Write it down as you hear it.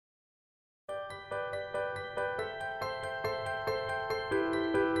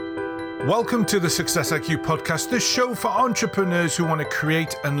Welcome to the Success IQ podcast, the show for entrepreneurs who want to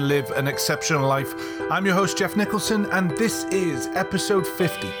create and live an exceptional life. I'm your host, Jeff Nicholson, and this is episode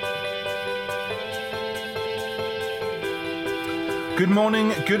 50. Good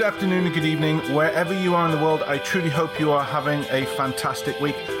morning, good afternoon, and good evening. Wherever you are in the world, I truly hope you are having a fantastic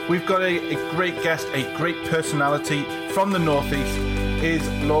week. We've got a great guest, a great personality from the Northeast, is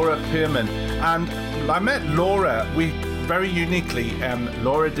Laura Pearman. And I met Laura, very uniquely,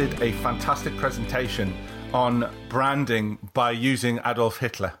 Laura did a fantastic presentation on branding by using Adolf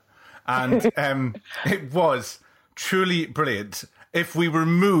Hitler. And it was truly brilliant if we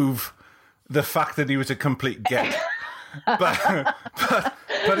remove the fact that he was a complete get.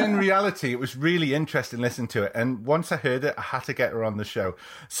 But in reality, it was really interesting listening to it. And once I heard it, I had to get her on the show.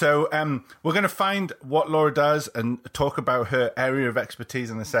 So we're going to find what Laura does and talk about her area of expertise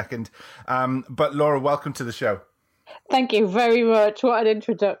in a second. But Laura, welcome to the show. Thank you very much. What an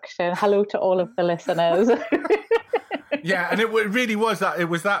introduction. Hello to all of the listeners. Yeah, and it really was that. It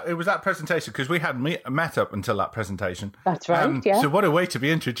was that presentation, because we hadn't met up until that presentation. That's right. Yeah. So what a way to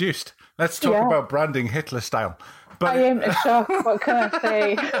be introduced. Let's talk about branding Hitler style. But I am in shock. What can I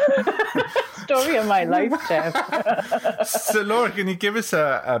say? Story of my life, Jeff. So, Laura, can you give us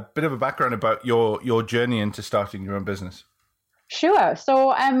a bit of a background about your journey into starting your own business? Sure.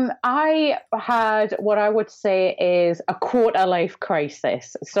 So I had what I would say is a quarter life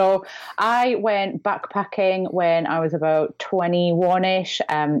crisis. So I went backpacking when I was about 21-ish,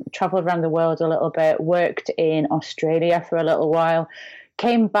 traveled around the world a little bit, worked in Australia for a little while,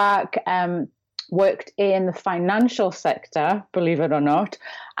 came back, worked in the financial sector, believe it or not,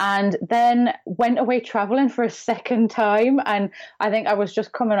 and then went away traveling for a second time. And I think I was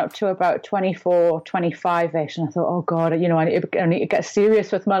just coming up to about 24, 25-ish. And I thought, oh God, I need to get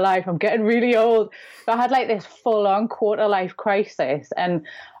serious with my life. I'm getting really old. So I had like this full-on quarter life crisis. And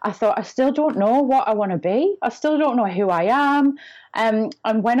I thought, I still don't know what I want to be. I still don't know who I am. And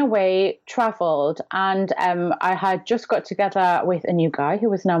went away, traveled, and I had just got together with a new guy who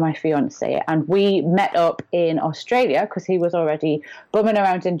was now my fiance, and we met up in Australia because he was already bumming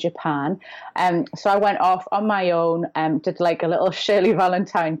around in Japan. So I went off on my own, did like a little Shirley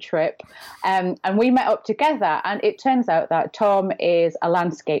Valentine trip, and we met up together. And it turns out that Tom is a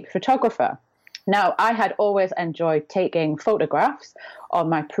landscape photographer. Now, I had always enjoyed taking photographs. On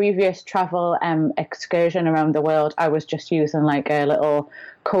my previous travel excursion around the world, I was just using like a little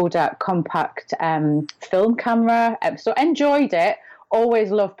Kodak compact film camera. So enjoyed it.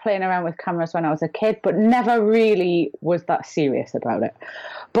 Always loved playing around with cameras when I was a kid, but never really was that serious about it.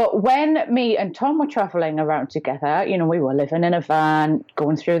 But when me and Tom were traveling around together, we were living in a van,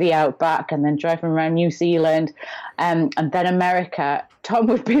 going through the outback and then driving around New Zealand and then America, Tom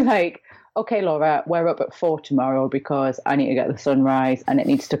would be like, okay, Laura, we're up at 4 tomorrow because I need to get the sunrise and it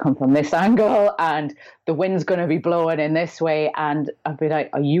needs to come from this angle and the wind's going to be blowing in this way. And I'd be like,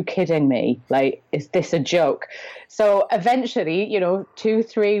 are you kidding me? Like, is this a joke? So eventually,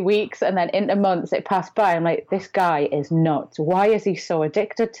 2-3 weeks and then into months, it passed by. I'm like, this guy is nuts. Why is he so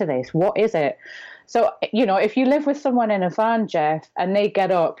addicted to this? What is it? So, if you live with someone in a van, Jeff, and they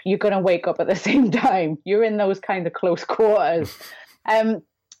get up, you're going to wake up at the same time. You're in those kind of close quarters.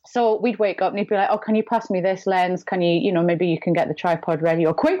 So we'd wake up and he'd be like, oh, can you pass me this lens? Can you, maybe you can get the tripod ready,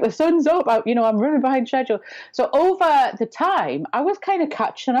 or quick, the sun's up. I'm running behind schedule. So over the time, I was kind of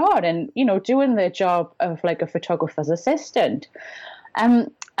catching on and, doing the job of like a photographer's assistant.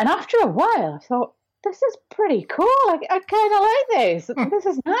 And after a while, I thought, this is pretty cool. I kind of like this. This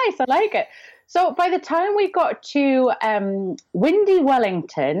is nice. I like it. So by the time we got to windy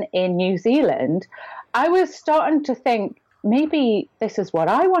Wellington in New Zealand, I was starting to think, maybe this is what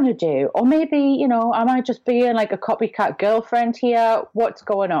I want to do. Or maybe, am I just being like a copycat girlfriend here? What's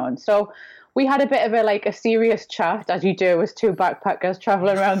going on? So we had a bit of a serious chat, as you do as two backpackers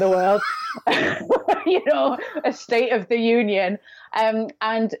traveling around the world, a state of the union.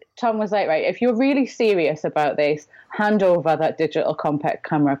 And Tom was like, right, if you're really serious about this, hand over that digital compact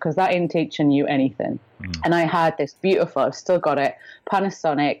camera because that ain't teaching you anything. And I had this beautiful, I've still got it,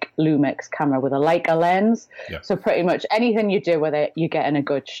 Panasonic Lumix camera with a Leica lens. Yeah. So pretty much anything you do with it, you're getting a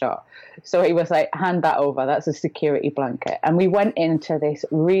good shot. So he was like, hand that over. That's a security blanket. And we went into this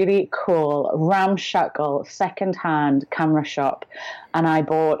really cool, ramshackle, second-hand camera shop. And I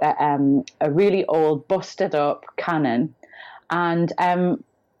bought a really old, busted-up Canon. And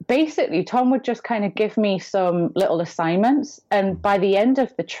basically, Tom would just kind of give me some little assignments. And by the end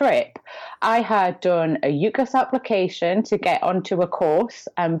of the trip, I had done a UCAS application to get onto a course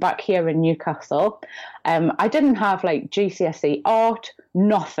back here in Newcastle. I didn't have like GCSE art,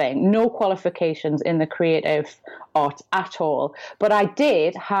 nothing, no qualifications in the creative arts at all. But I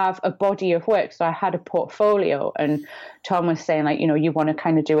did have a body of work. So I had a portfolio, and Tom was saying, like, you want to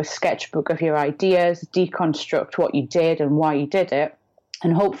kind of do a sketchbook of your ideas, deconstruct what you did and why you did it.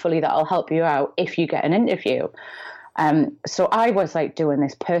 And hopefully that'll help you out if you get an interview. So I was like doing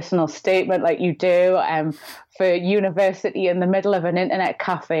this personal statement like you do for university in the middle of an internet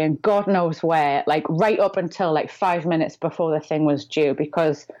cafe and God knows where, like right up until like 5 minutes before the thing was due,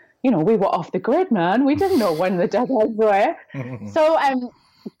 because, we were off the grid, man. We didn't know when the deadlines were. So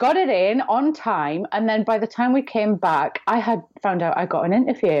got it in on time. And then by the time we came back, I had found out I got an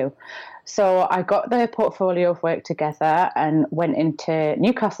interview. So I got the portfolio of work together and went into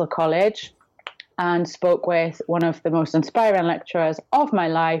Newcastle College and spoke with one of the most inspiring lecturers of my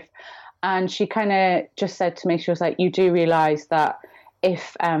life. And she kind of just said to me, she was like, you do realise that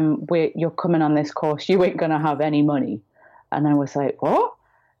if you're coming on this course, you ain't going to have any money. And I was like, what?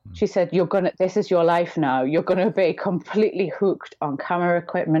 She said, this is your life now. You're going to be completely hooked on camera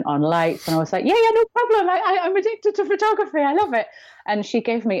equipment, on lights. And I was like, yeah, no problem. I'm addicted to photography. I love it. And she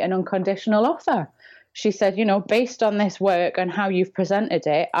gave me an unconditional offer. She said, based on this work and how you've presented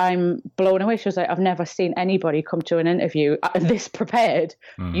it, I'm blown away. She was like, I've never seen anybody come to an interview this prepared.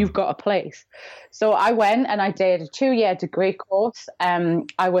 You've got a place. So I went and I did a 2-year degree course.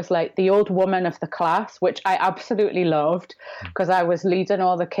 I was like the old woman of the class, which I absolutely loved because I was leading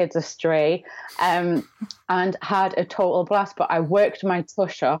all the kids astray and had a total blast. But I worked my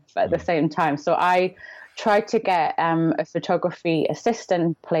tush off at the same time. So I tried to get a photography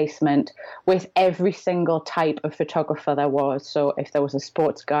assistant placement with every single type of photographer there was. So if there was a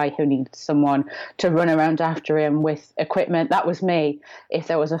sports guy who needed someone to run around after him with equipment, that was me. If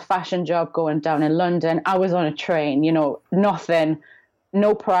there was a fashion job going down in London, I was on a train, nothing,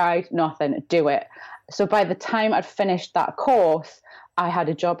 no pride, nothing, do it. So by the time I'd finished that course, I had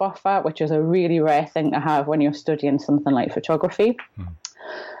a job offer, which is a really rare thing to have when you're studying something like photography.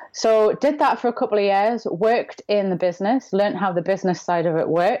 So did that for a couple of years, worked in the business, learned how the business side of it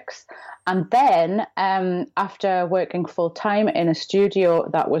works. And then after working full time in a studio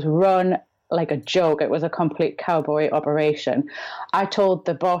that was run like a joke, it was a complete cowboy operation, I told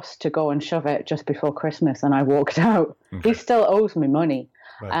the boss to go and shove it just before Christmas and I walked out. He still owes me money.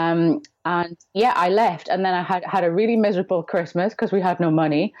 Right. And yeah, I left. And then I had a really miserable Christmas because we had no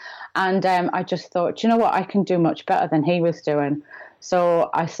money. And I just thought, you know what, I can do much better than he was doing. So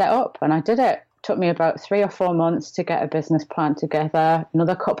I set up and I did it. Took me about 3 or 4 months to get a business plan together.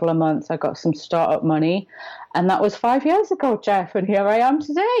 Another couple of months, I got some startup money. And that was 5 years ago, Jeff. And here I am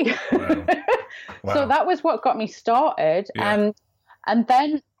today. Wow. Wow. So that was what got me started. Yeah. And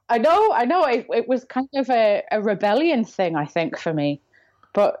then I know it was kind of a rebellion thing, I think, for me.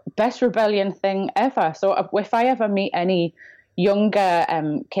 But best rebellion thing ever. So if I ever meet any younger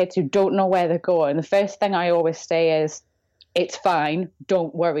kids who don't know where they're going, the first thing I always say is, it's fine,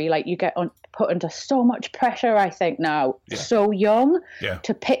 don't worry. Like, you get put under so much pressure, I think, now, so young,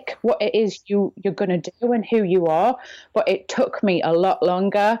 to pick what it is you're going to do and who you are. But it took me a lot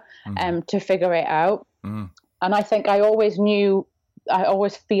longer to figure it out. And I think I always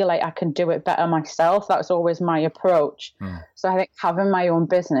feel like I can do it better myself. That's always my approach. So I think having my own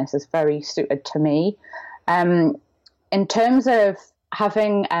business is very suited to me. In terms of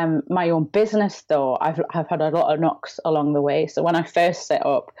having my own business, though, I've had a lot of knocks along the way. So when I first set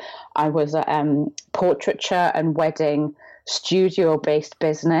up, I was a portraiture and wedding studio-based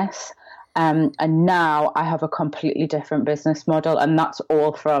business. And now I have a completely different business model, and that's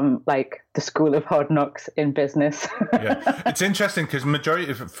all from like the school of hard knocks in business. Yeah, it's interesting because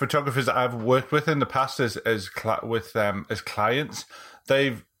majority of photographers that I've worked with in the past as clients,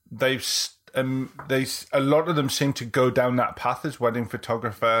 a lot of them seem to go down that path as wedding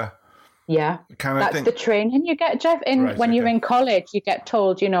photographer. Yeah, that's the training you get, Jeff. When you're in college, you get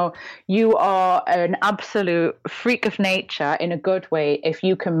told, you are an absolute freak of nature in a good way if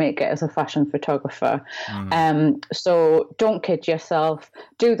you can make it as a fashion photographer. So don't kid yourself.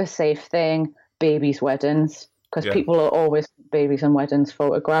 Do the safe thing. Babies' weddings, because people will always think babies and weddings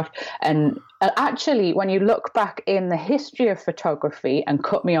photographed. And actually, when you look back in the history of photography, and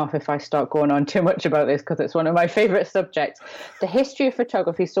cut me off if I start going on too much about this because it's one of my favorite subjects, the history of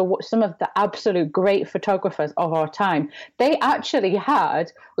photography. So some of the absolute great photographers of our time, they actually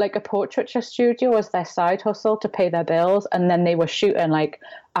had like a portraiture studio as their side hustle to pay their bills. And then they were shooting like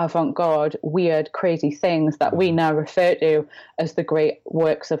avant-garde, weird, crazy things that we now refer to as the great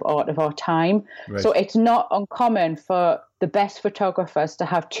works of art of our time. Right. So it's not uncommon for the best photographers to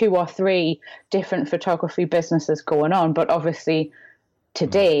have 2 or 3 different photography businesses going on. But obviously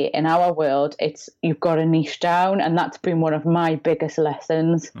today in our world, you've got to niche down. And that's been one of my biggest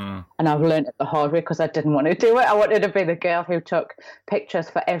lessons. And I've learned it the hard way because I didn't want to do it. I wanted to be the girl who took pictures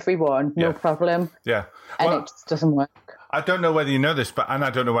for everyone, no problem. Yeah. And it just doesn't work. I don't know whether you know this, and I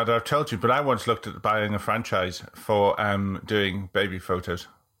don't know whether I've told you, but I once looked at buying a franchise for doing baby photos.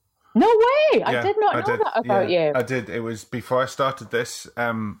 No way! I did not know that about you. I did. It was before I started this,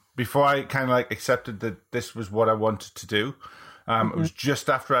 before I kind of like accepted that this was what I wanted to do. It was just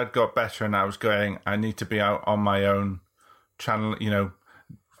after I'd got better and I was going, I need to be out on my own channel, you know,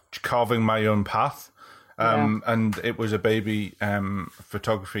 carving my own path. And it was a baby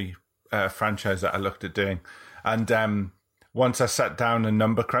photography franchise that I looked at doing. And once I sat down and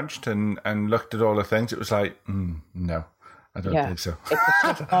number crunched and looked at all the things, it was like, no, I don't think so. It's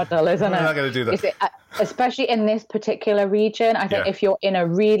a tough model, isn't it? I'm not going to do that. Especially in this particular region, I think if you're in a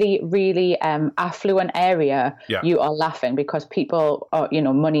really, really affluent area, you are laughing because people are, you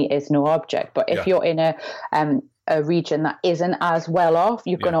know, money is no object. But if you're in a region that isn't as well off,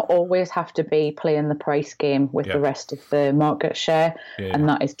 you're going to always have to be playing the price game with the rest of the market share. And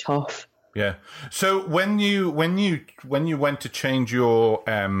that is tough. Yeah. So when you went to change your,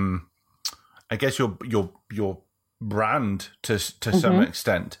 I guess your brand to some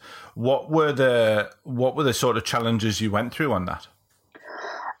extent, what were the sort of challenges you went through on that?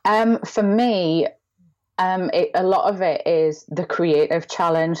 For me, a lot of it is the creative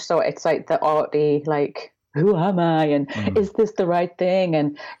challenge. So it's like the arty, like, who am I? And is this the right thing?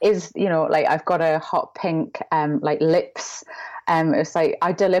 And is, you know, like I've got a hot pink, like lips. It's like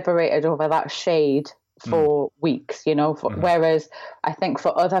I deliberated over that shade for weeks, you know, whereas I think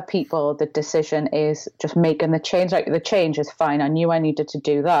for other people, the decision is just making the change. Like the change is fine. I knew I needed to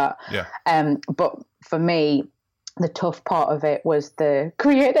do that. Yeah. But for me, the tough part of it was the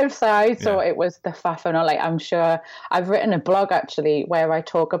creative side. So it was the faffing on. Like I'm sure I've written a blog actually where I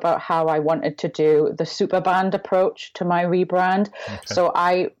talk about how I wanted to do the super band approach to my rebrand. Okay. So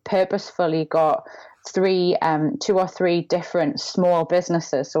I purposefully got 2 or 3 different small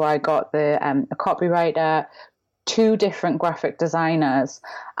businesses. So I got a copywriter, 2 different graphic designers,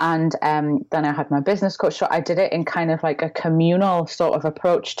 and then I had my business coach. So I did it in kind of like a communal sort of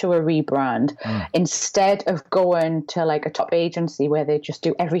approach to a rebrand instead of going to like a top agency where they just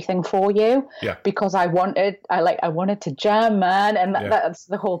do everything for you. Yeah. Because I wanted to jam, man, and that's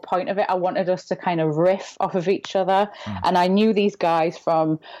the whole point of it. I wanted us to kind of riff off of each other, and I knew these guys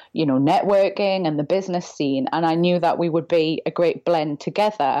from, you know, networking and the business scene, and I knew that we would be a great blend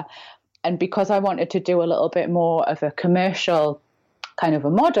together. And because I wanted to do a little bit more of a commercial kind of a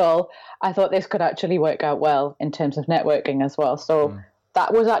model, I thought this could actually work out well in terms of networking as well. So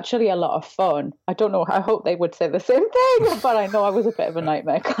that was actually a lot of fun. I don't know. I hope they would say the same thing, but I know I was a bit of a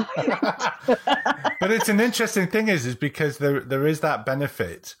nightmare client. But it's an interesting thing is because there is that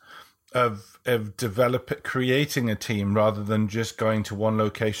benefit of creating a team rather than just going to one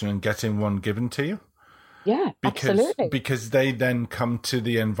location and getting one given to you. Yeah, absolutely. Because they then come to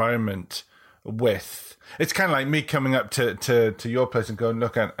the environment with... It's kind of like me coming up to your place and going,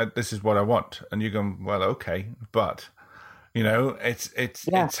 look, this is what I want. And you're going, well, okay. But, you know,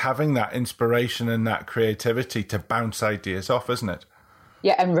 it's having that inspiration and that creativity to bounce ideas off, isn't it?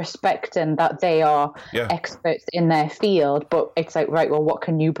 Yeah, and respecting that they are experts in their field, but it's like, right, well, what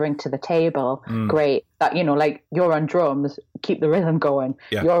can you bring to the table? Great. That, you know, like you're on drums, keep the rhythm going.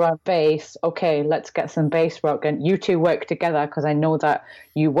 Yeah. You're on bass, okay, let's get some bass rock. And you two work together because I know that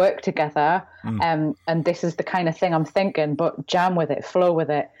you work together. And this is the kind of thing I'm thinking, but jam with it, flow with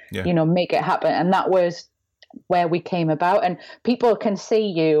it, you know, make it happen. And that was where we came about, and people can see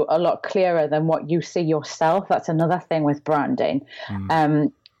you a lot clearer than what you see yourself. That's another thing with branding.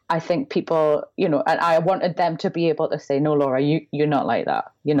 I think people, you know, and I wanted them to be able to say, no, Laura, you're not like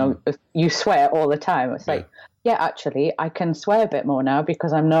that. You know, if you swear all the time. It's like, yeah, actually, I can swear a bit more now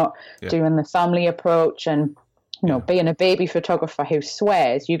because I'm not doing the family approach and, you know, being a baby photographer who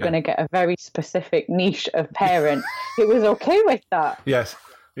swears, you're going to get a very specific niche of parent who is okay with that. Yes.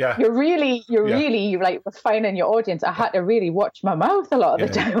 Yeah. You're really like refining your audience. I had to really watch my mouth a lot of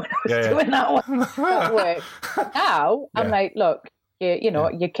the time when I was doing that work. But now I'm like, look,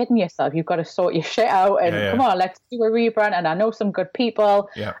 you're kidding yourself. You've got to sort your shit out and come on, let's do a rebrand. And I know some good people.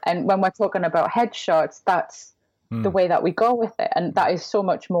 Yeah. And when we're talking about headshots, that's the way that we go with it. And that is so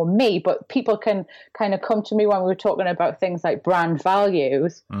much more me. But people can kind of come to me when we were talking about things like brand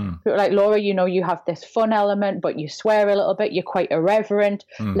values. Like, Laura, you have this fun element, but you swear a little bit. You're quite irreverent.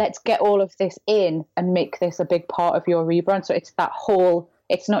 Let's get all of this in and make this a big part of your rebrand. So it's that whole,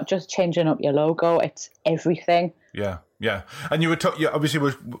 it's not just changing up your logo, it's everything. Yeah. Yeah. And you were talking, obviously,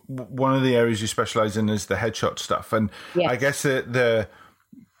 was one of the areas you specialize in is the headshot stuff. And I guess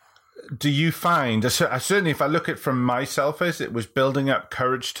do you find, certainly if I look at from myself, as it was building up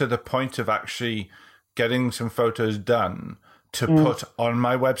courage to the point of actually getting some photos done to put on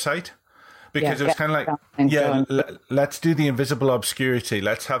my website? Because it was kind of like, let's do the invisible obscurity.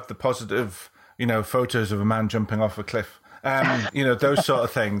 Let's have the positive, photos of a man jumping off a cliff, those sort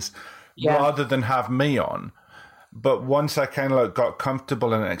of things, rather than have me on. But once I kind of got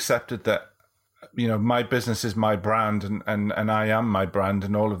comfortable and accepted that, my business is my brand and I am my brand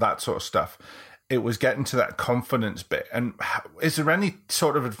and all of that sort of stuff, it was getting to that confidence bit. And is there any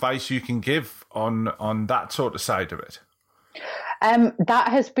sort of advice you can give on that sort of side of it? That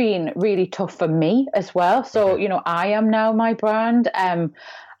has been really tough for me as well. So, I am now my brand. And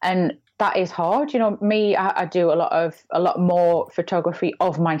that is hard. I do a lot more photography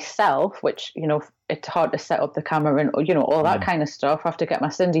of myself, which, it's hard to set up the camera and, all that kind of stuff. I have to get my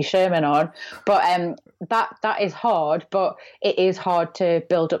Cindy Sherman on. But that is hard, but it is hard to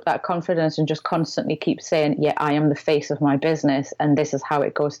build up that confidence and just constantly keep saying, yeah, I am the face of my business and this is how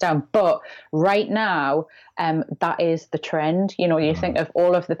it goes down. But right now, that is the trend. You think of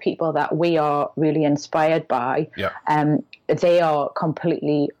all of the people that we are really inspired by, they are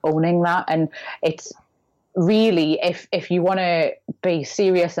completely owning that. And it's really, if you want to be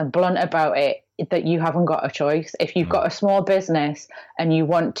serious and blunt about it, that you haven't got a choice. If you've got a small business and you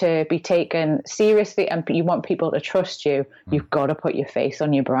want to be taken seriously and you want people to trust you, you've got to put your face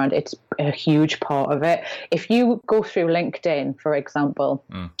on your brand. It's a huge part of it. If you go through LinkedIn, for example,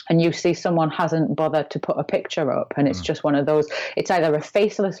 and you see someone hasn't bothered to put a picture up and it's just one of those, it's either a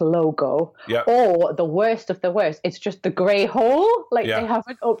faceless logo or the worst of the worst, it's just the grey hole, like they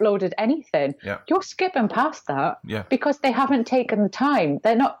haven't uploaded anything. You're skipping past that because they haven't taken the time.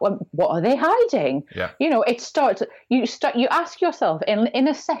 They're not, what are they hiding? It starts, you ask yourself in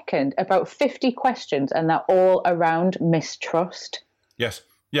a second about 50 questions and they're all around mistrust. Yes.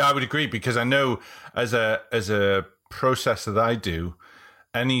 Yeah, I would agree, because I know as a process that I do,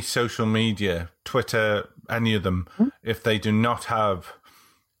 any social media, Twitter, any of them, if they do not have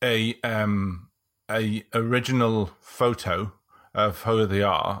a original photo of who they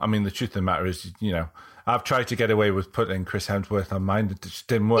are, I mean, the truth of the matter is, I've tried to get away with putting Chris Hemsworth on mine. It just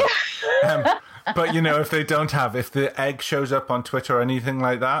didn't work. But, if they don't have, if the egg shows up on Twitter or anything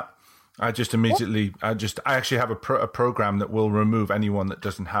like that, I just immediately, I actually have a program that will remove anyone that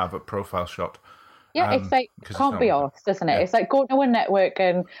doesn't have a profile shot. Yeah, it's like, can't be asked, doesn't it? Yeah. It's like going to a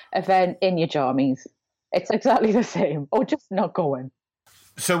networking event in your jammies. It's exactly the same, or just not going.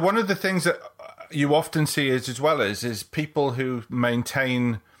 So one of the things that you often see is people who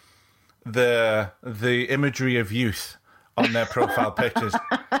maintain the imagery of youth on their profile pictures.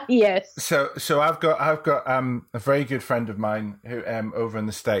 Yes. So I've got a very good friend of mine who over in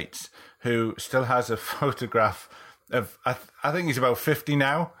the States who still has a photograph of, I think he's about 50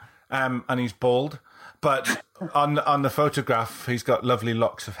 now, and he's bald, but on the photograph he's got lovely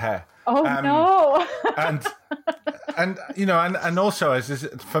locks of hair. Oh no! and also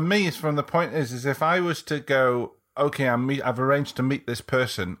for me, it's from the point is if I was to go, okay, I've arranged to meet this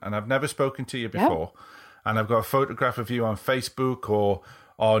person and I've never spoken to you before, and I've got a photograph of you on Facebook or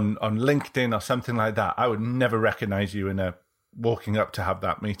on LinkedIn or something like that, I would never recognize you walking up to have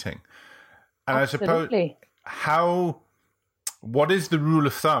that meeting. And Absolutely. I suppose, what is the rule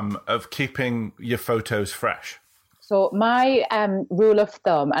of thumb of keeping your photos fresh? So my rule of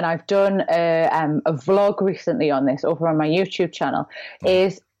thumb, and I've done a vlog recently on this over on my YouTube channel,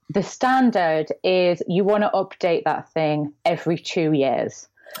 is the standard is you want to update that thing every 2 years,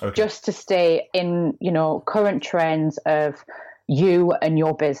 just to stay in, current trends of you and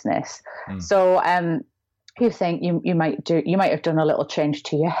your business. So you think you might have done a little change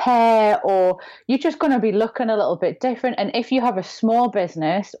to your hair, or you're just going to be looking a little bit different. And if you have a small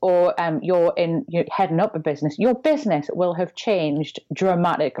business, or you're heading up a business, your business will have changed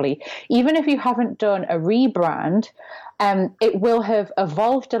dramatically. Even if you haven't done a rebrand, it will have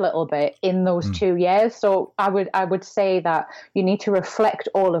evolved a little bit in those 2 years. So I would say that you need to reflect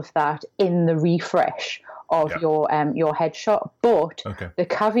all of that in the refresh of your headshot. But the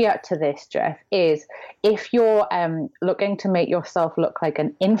caveat to this, Jeff, is if you're looking to make yourself look like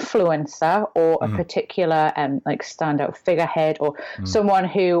an influencer, or a particular like standout figurehead, or someone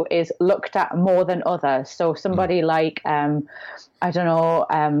who is looked at more than others, so somebody like I don't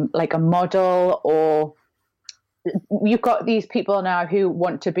know, like a model, or you've got these people now who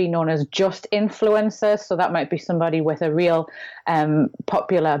want to be known as just influencers. So that might be somebody with a real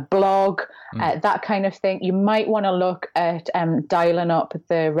popular blog, that kind of thing. You might want to look at dialing up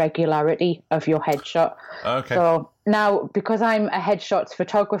the regularity of your headshot. Okay. So now, because I'm a headshots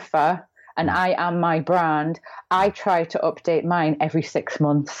photographer and I am my brand, I try to update mine every 6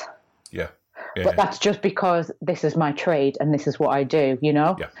 months. Yeah. But that's just because this is my trade and this is what I do, you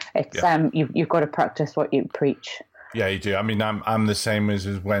know? Yeah. It's you've got to practice what you preach. Yeah, you do. I mean, I'm the same as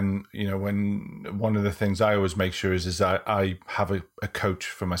when, you know, when one of the things I always make sure is I have a coach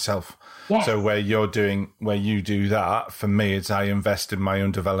for myself. Yes. So where you do that, for me, it's I invest in my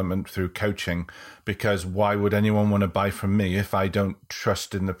own development through coaching, because why would anyone want to buy from me if I don't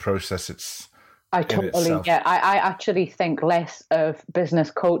trust in the process I totally get. I actually think less of business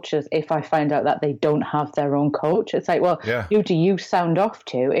coaches if I find out that they don't have their own coach. It's like, well, who do you sound off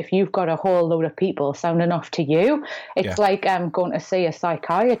to? If you've got a whole load of people sounding off to you, it's like going to see a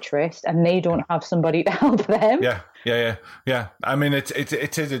psychiatrist and they don't have somebody to help them. Yeah. I mean,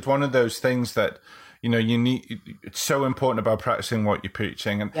 it's one of those things that, you know, it's so important about practicing what you're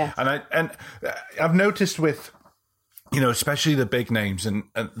preaching, and I've noticed with, you know, especially the big names, and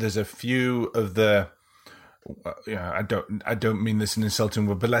there's a few of the, you know, I don't mean this in an insulting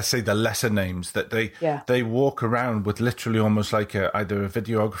word, but let's say the lesser names, that they walk around with literally almost like either a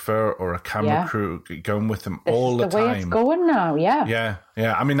videographer or a camera crew going with them all the time. The way it's going now, yeah.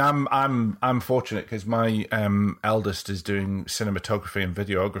 I mean, I'm fortunate because my eldest is doing cinematography and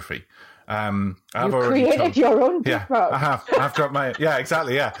videography. You've created your own difference. Yeah, I have. I've got my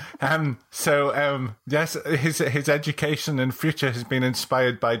exactly. Yeah. Yes, his education and future has been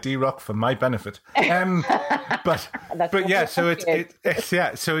inspired by D-Rock for my benefit. But yeah, so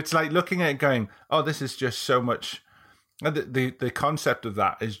it's like looking at it going, oh, this is just so much. The concept of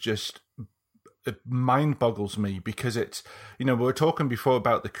that is just, it mind boggles me, because it's, you know, we were talking before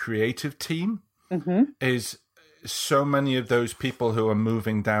about the creative team is. So many of those people who are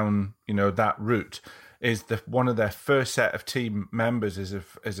moving down, you know, that route is one of their first set of team members is a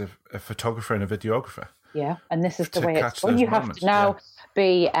photographer and a videographer. Yeah, and this is the way it's going. You have to now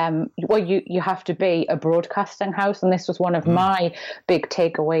be, you have to be a broadcasting house, and this was one of my big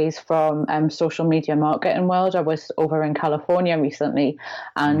takeaways from social media marketing world. I was over in California recently,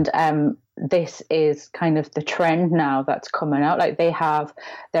 and this is kind of the trend now that's coming out. Like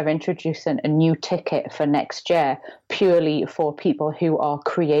they're introducing a new ticket for next year purely for people who are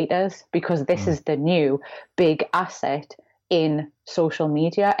creators, because this is the new big asset in social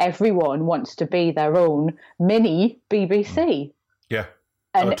media. Everyone wants to be their own mini BBC. Yeah.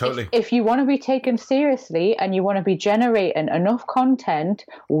 And totally. If you want to be taken seriously and you want to be generating enough content,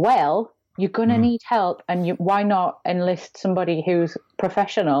 well, you're going to need help. And why not enlist somebody who's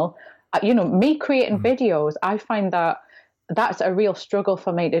professional? You know, me creating videos, I find that's a real struggle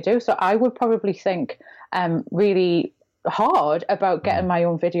for me to do. So I would probably think really hard about getting my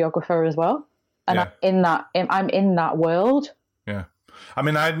own videographer as well. And I'm in that world. Yeah. I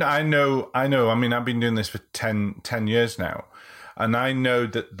mean, I know. I mean, I've been doing this for 10 years now. And I know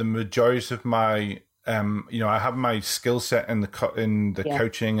that the majority of my, you know, I have my skill set in the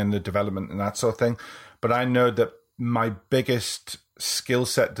coaching and the development and that sort of thing. But I know that my biggest skill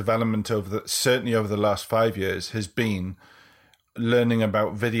set development certainly over the last 5 years has been learning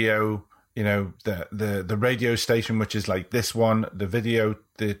about video, you know, the radio station, which is like this one, the video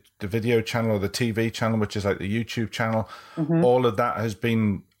channel, or the TV channel, which is like the YouTube channel. All of that has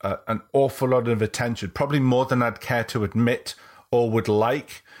been an awful lot of attention, probably more than I'd care to admit or would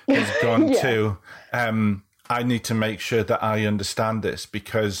like, has gone to, I need to make sure that I understand this,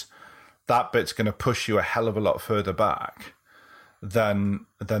 because that bit's going to push you a hell of a lot further back than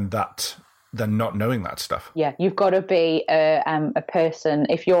not knowing that stuff. Yeah, you've got to be a person.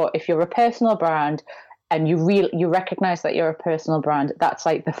 If you're a personal brand, and you recognize that you're a personal brand, that's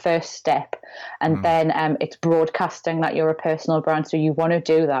like the first step. And then it's broadcasting that you're a personal brand. So you want to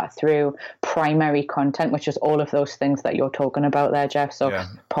do that through primary content, which is all of those things that you're talking about there, Jeff. So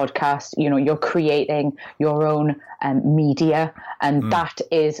podcast, you're creating your own media, and that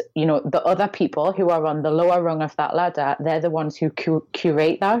is, the other people who are on the lower rung of that ladder, they're the ones who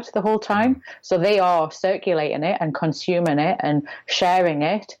curate that the whole time. So they are circulating it and consuming it and sharing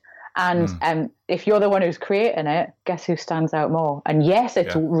it. And if you're the one who's creating it, guess who stands out more? And yes,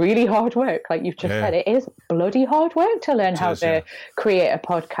 it's really hard work. Like you've just said, it is bloody hard work to learn how to create a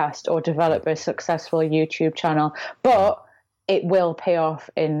podcast or develop a successful YouTube channel. But it will pay off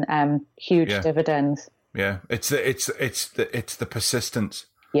in huge dividends. Yeah, it's the persistence.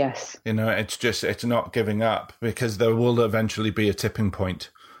 Yes. It's not giving up, because there will eventually be a tipping point.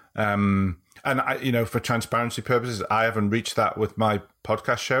 And for transparency purposes, I haven't reached that with my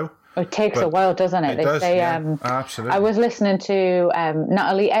podcast show. It takes a while, doesn't it? They say, absolutely. I was listening to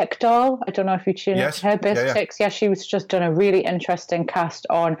Natalie Ekdahl. I don't know if you tune into her Biz Chicks. Yeah, she was just done a really interesting cast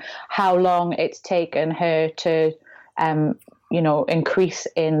on how long it's taken her to increase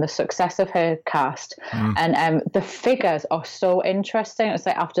in the success of her cast. And the figures are so interesting. It's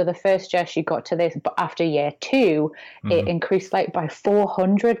like after the first year she got to this, but after year 2, it increased like by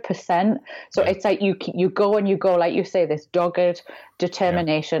 400%. So it's like you go, like you say, this dogged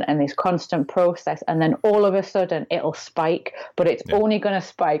determination and this constant process, and then all of a sudden it'll spike, but it's only going to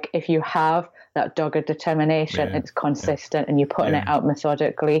spike if you have that dogged determination. It's consistent and you're putting it out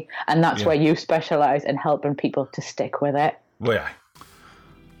methodically, and that's where you specialize in helping people to stick with it. Well, yeah.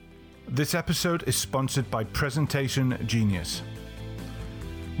 This episode is sponsored by Presentation Genius.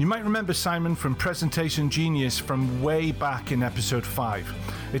 You might remember Simon from Presentation Genius from way back in episode 5.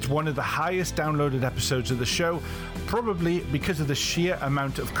 It's one of the highest downloaded episodes of the show, probably because of the sheer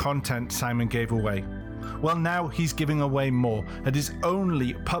amount of content Simon gave away. Well, now he's giving away more at his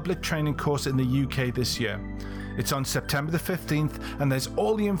only public training course in the UK this year. It's on September the 15th, and there's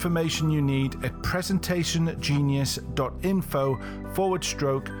all the information you need at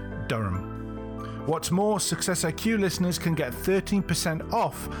presentationgenius.info/Durham. What's more, Success IQ listeners can get 13%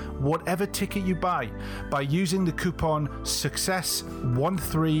 off whatever ticket you buy by using the coupon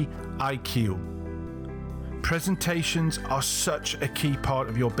SUCCESS13IQ. Presentations are such a key part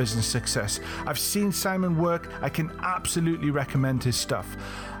of your business success. I've seen Simon work. I can absolutely recommend his stuff.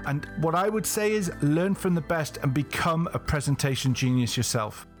 And what I would say is learn from the best and become a presentation genius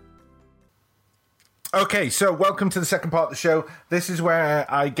yourself. Okay, so welcome to the second part of the show. This is where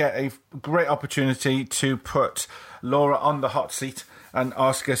I get a great opportunity to put Laura on the hot seat and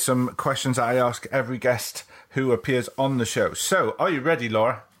ask her some questions I ask every guest who appears on the show. So, are you ready,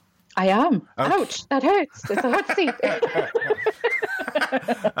 Laura? I am. Okay. Ouch, that hurts. It's a hot seat.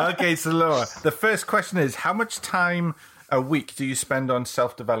 Okay, so Laura, the first question is, how much time a week do you spend on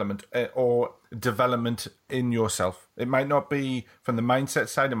self-development or development in yourself? It might not be from the mindset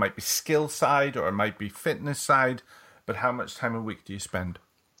side, it might be skill side, or it might be fitness side, but how much time a week do you spend?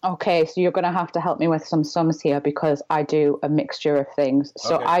 Okay, so you're going to have to help me with some sums here, because I do a mixture of things.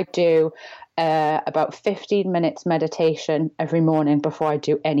 So I do about 15 minutes meditation every morning before I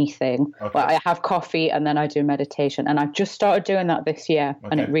do anything. Okay. Well, I have coffee and then I do meditation. And I've just started doing that this year,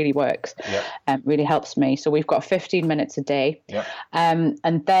 and it really works. Really helps me. So we've got 15 minutes a day.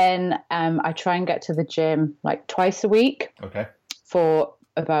 And then I try and get to the gym like twice a week for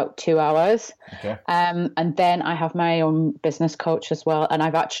about 2 hours. And then I have my own business coach as well. And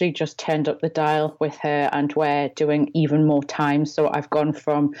I've actually just turned up the dial with her, and we're doing even more time. So I've gone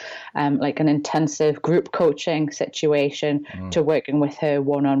from like an intensive group coaching situation to working with her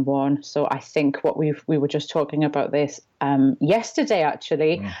one-on-one. So I think we were just talking about this yesterday,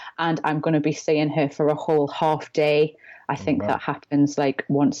 actually, and I'm going to be seeing her for a whole half day. I think that happens like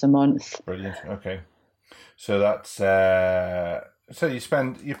once a month. Brilliant. Okay. So that's... So you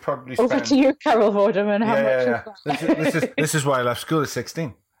probably spend... Over to you, Carol Vorderman. How much is that? This is why I left school at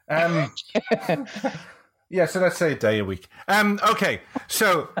 16. Yeah, so let's say a day a week. Okay,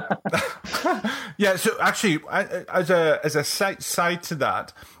 so... so actually, as a side to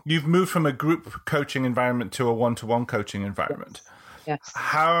that, you've moved from a group coaching environment to a one-to-one coaching environment. Yes.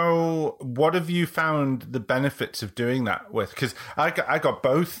 What have you found the benefits of doing that with? Because I got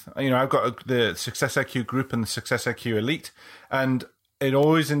both. I've got the Success IQ group and the Success IQ Elite, and it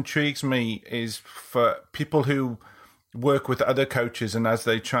always intrigues me is for people who work with other coaches, and as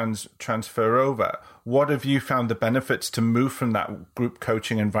they transfer over, what have you found the benefits to move from that group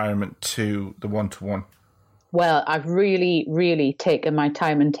coaching environment to the one-to-one? Well, I've really, really taken my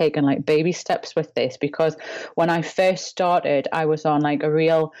time and taken like baby steps with this, because when I first started, I was on like a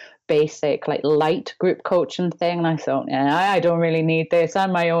real basic, like light group coaching thing. And I thought, yeah, I don't really need this.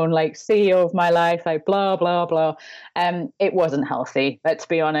 I'm my own like CEO of my life, like blah, blah, blah. It wasn't healthy, let's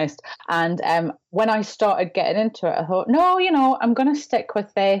be honest. And when I started getting into it, I thought, no, I'm going to stick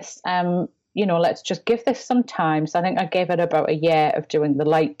with this. Let's just give this some time. So I think I gave it about a year of doing the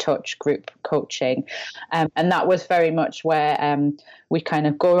light touch group coaching. And that was very much where we kind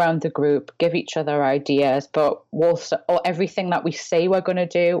of go around the group, give each other ideas, but everything that we say we're going to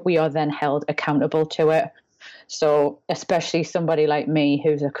do, we are then held accountable to it. So especially somebody like me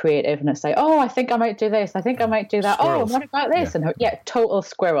who's a creative and it's like, oh, I think I might do this. I think I might do that. Squirrels. Oh, what about this? Yeah. And total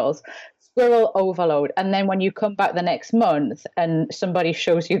squirrel overload. And then when you come back the next month and somebody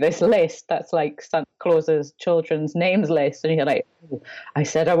shows you this list that's like Santa Claus's children's names list, and you're like, oh, I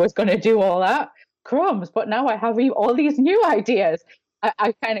said I was going to do all that, crumbs, but now I have all these new ideas.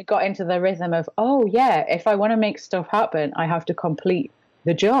 I kind of got into the rhythm of, oh yeah, if I want to make stuff happen, I have to complete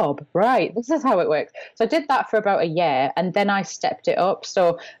the job. Right, this is how it works. So I did that for about a year, and then I stepped it up.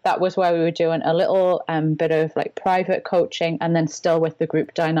 So that was where we were doing a little bit of like private coaching, and then still with the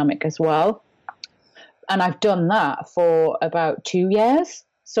group dynamic as well. And I've done that for about 2 years.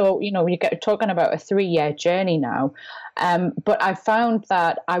 So, you get talking about a 3-year journey now. But I found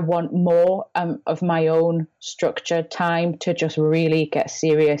that I want more of my own structured time to just really get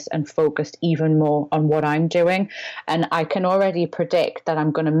serious and focused even more on what I'm doing. And I can already predict that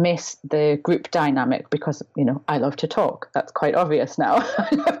I'm going to miss the group dynamic because, I love to talk. That's quite obvious now.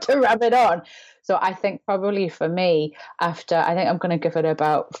 I have to wrap it on. So I think probably for me, I think I'm going to give it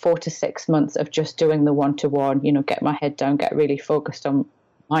about 4 to 6 months of just doing the one-to-one, get my head down, get really focused on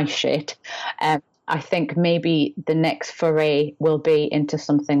my shit. I think maybe the next foray will be into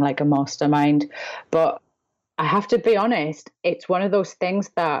something like a mastermind. But I have to be honest, it's one of those things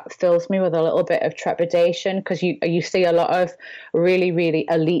that fills me with a little bit of trepidation because you see a lot of really, really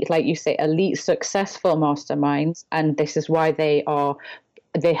elite, like you say, elite successful masterminds. And this is why they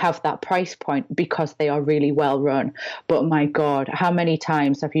have that price point because they are really well run. But my God, how many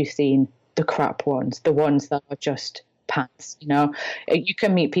times have you seen the crap ones, the ones that are just pants? You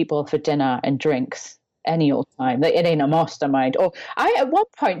can meet people for dinner and drinks any old time. It ain't a mastermind. Or at one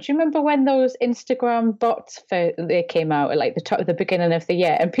point, do you remember when those Instagram bots they came out at like the beginning of the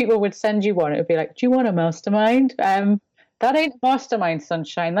year, and people would send you one? It would be like, do you want a mastermind? That ain't a mastermind,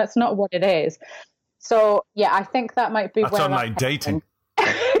 sunshine. That's not what it is. So yeah, I think that might be that's where online dating.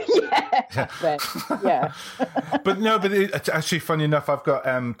 Yeah. But it's actually funny enough. I've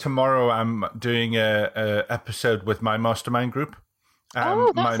got tomorrow. I'm doing a episode with my mastermind group.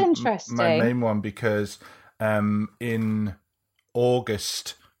 That's interesting. My main one because in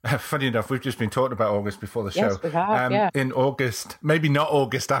August. Funny enough, we've just been talking about August before the show. Yes, we have. In August, maybe not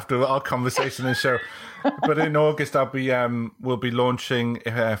August after our conversation and show, but in August we'll be launching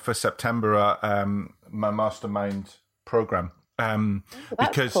for September my mastermind program.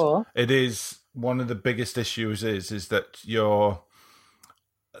 Because cool. It is one of the biggest issues is that your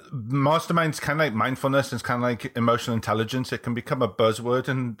mastermind's kind of like mindfulness, it's kind of like emotional intelligence. It can become a buzzword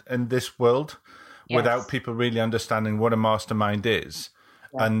in this world without people really understanding what a mastermind is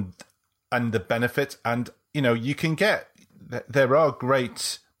and the benefits. And you can there are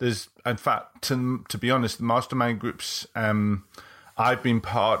great. There's in fact to be honest, mastermind groups. I've been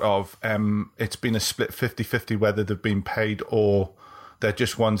part of, it's been a split 50-50 whether they've been paid or they're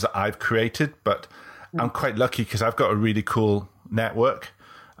just ones that I've created. But I'm quite lucky because I've got a really cool network.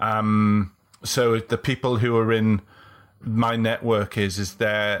 So the people who are in my network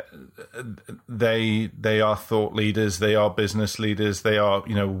they are thought leaders, they are business leaders, they are,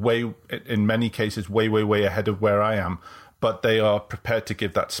 way, in many cases, way, way, way ahead of where I am. But they are prepared to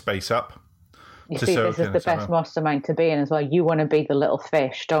give that space up. You see, this is the best mastermind to be in as well. You want to be the little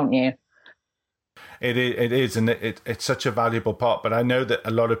fish, don't you? It is, and it's such a valuable part. But I know that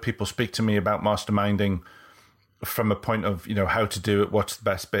a lot of people speak to me about masterminding from a point of, how to do it, what's the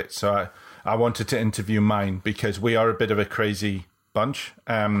best bit. So I wanted to interview mine because we are a bit of a crazy bunch.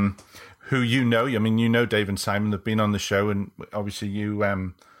 Who Dave and Simon have been on the show, and obviously you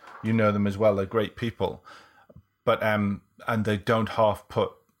know them as well. They're great people, but and they don't half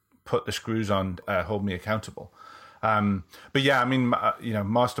put the screws on, hold me accountable. But yeah,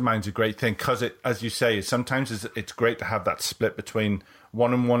 mastermind's a great thing because it, as you say, sometimes it's great to have that split between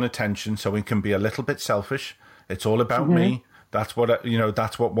one-on-one attention, so we can be a little bit selfish. It's all about me. That's what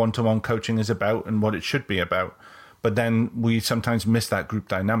that's what one-to-one coaching is about and what it should be about. But then we sometimes miss that group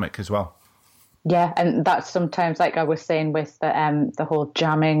dynamic as well. Yeah, and that's sometimes, like I was saying with the whole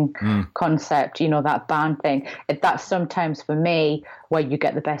jamming concept, that band thing. That's sometimes for me where you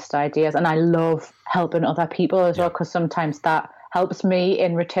get the best ideas, and I love helping other people as well because sometimes that helps me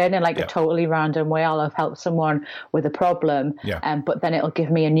in return in like a totally random way. I'll have helped someone with a problem, but then it'll give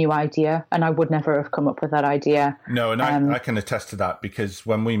me a new idea, and I would never have come up with that idea. No, and I can attest to that, because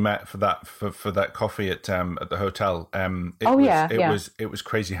when we met for that coffee at the hotel, it was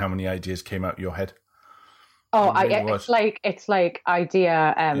crazy how many ideas came out of your head. Oh, it's like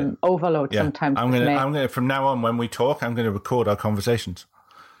idea overload sometimes. I'm gonna from now on, when we talk, I'm gonna record our conversations.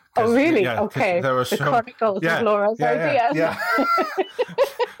 Oh, really? Okay. There are chronicles of Laura's ideas. Yeah.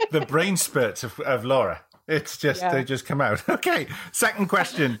 The brain spurts of Laura. It's just they just come out. Okay. Second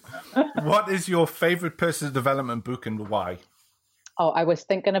question: what is your favorite personal development book and why? Oh, I was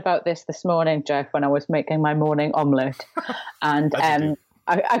thinking about this morning, Jeff, when I was making my morning omelette, and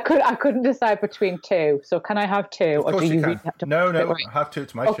I couldn't decide between two. So can I have two, or do you really have to? No, have two.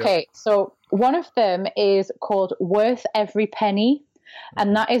 It's my show. Okay, so one of them is called Worth Every Penny,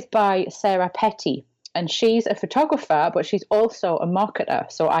 and that is by Sarah Petty. And she's a photographer, but she's also a marketer.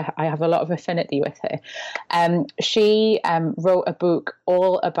 So I have a lot of affinity with her. She wrote a book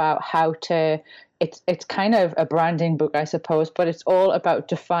all about how to. It's kind of a branding book, I suppose, but it's all about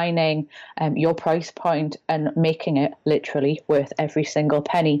defining your price point and making it literally worth every single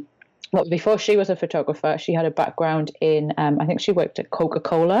penny. But before she was a photographer, she had a background in, I think she worked at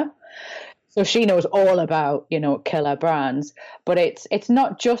Coca-Cola. So she knows all about, killer brands, but it's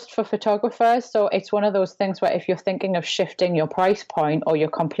not just for photographers. So it's one of those things where if you're thinking of shifting your price point, or you're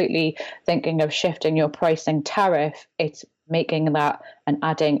completely thinking of shifting your pricing tariff, it's making that and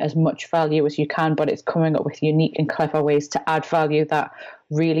adding as much value as you can, but it's coming up with unique and clever ways to add value that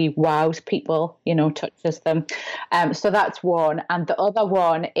really wows people, touches them. So that's one. And the other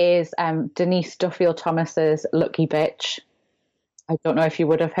one is Denise Duffield Thomas's Lucky Bitch. I don't know if you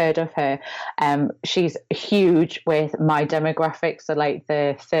would have heard of her. She's huge with my demographic. So like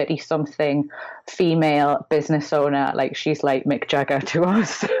the 30-something female business owner, like she's like Mick Jagger to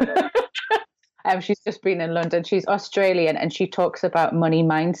us. She's just been in London. She's Australian, and she talks about money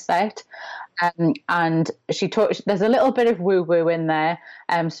mindset. And there's a little bit of woo-woo in there.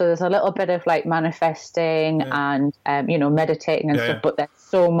 So there's a little bit of like manifesting and, meditating and stuff, but there's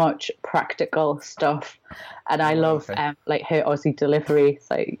so much practical stuff. And I love like her Aussie delivery. It's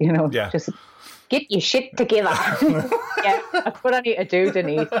like, just get your shit together. That's what I need to do,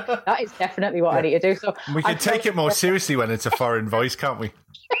 Denise. That is definitely what I need to do. So we can take it more seriously when it's a foreign voice, can't we?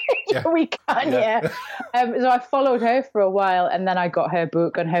 We can, so I followed her for a while, and then I got her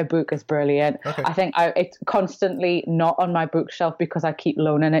book, and her book is brilliant. Okay. I think it's constantly not on my bookshelf because I keep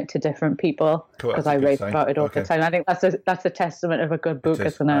loaning it to different people because I rave about it all the time. I think that's a testament of a good book,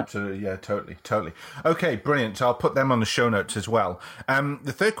 isn't it? Absolutely, yeah, totally. Okay, brilliant. So I'll put them on the show notes as well.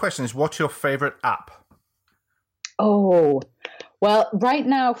 The third question is, what's your favorite app? Oh, well, right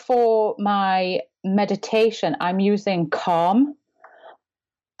now for my meditation, I'm using Calm.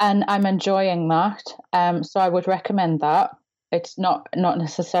 And I'm enjoying that. So I would recommend that. It's not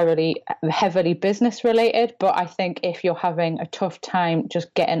necessarily heavily business related, but I think if you're having a tough time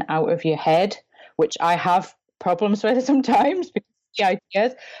just getting out of your head, which I have problems with sometimes because of the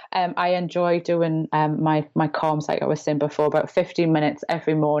ideas, I enjoy doing my calms, like I was saying before, about 15 minutes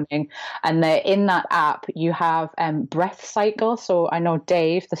every morning. And in that app, you have breath cycles. So I know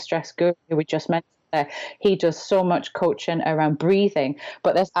Dave, the stress guru who we just mentioned, he does so much coaching around breathing,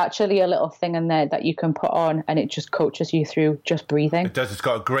 but there's actually a little thing in there that you can put on, and it just coaches you through just breathing. It does. It's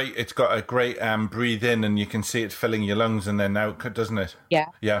got a great breathe in, and you can see it filling your lungs and then out, doesn't it? Yeah.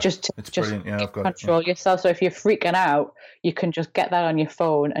 It's brilliant. Yeah, I've got control yourself. So if you're freaking out, you can just get that on your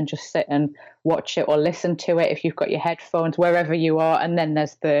phone and just sit and watch it or listen to it if you've got your headphones wherever you are. And then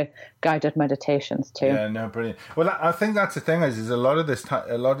there's the guided meditations too. Yeah, no, brilliant. Well, I think that's the thing is a lot of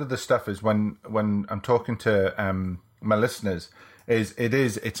the stuff is when I'm talking to my listeners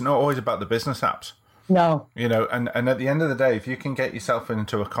it's not always about the business apps. No. And at the end of the day, if you can get yourself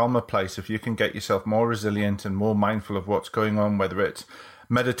into a calmer place, if you can get yourself more resilient and more mindful of what's going on, whether it's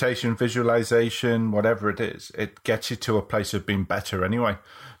meditation, visualization, whatever it is, it gets you to a place of being better anyway.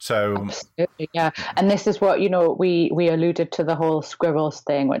 So absolutely, yeah. And this is what, we alluded to the whole squirrels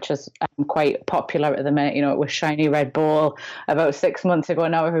thing, which is quite popular at the minute. It was shiny red ball about 6 months ago.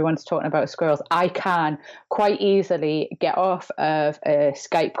 Now everyone's talking about squirrels. I can quite easily get off of a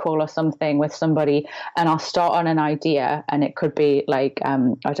Skype call or something with somebody, and I'll start on an idea, and it could be like,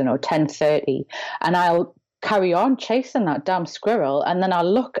 10:30, and I'll carry on chasing that damn squirrel, and then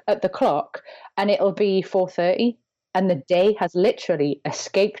I'll look at the clock and it'll be 4:30, and the day has literally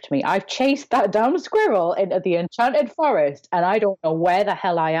escaped me. I've chased that damn squirrel into the enchanted forest, and I don't know where the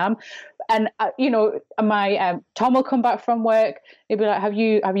hell I am. And my Tom will come back from work. He'll be like, "Have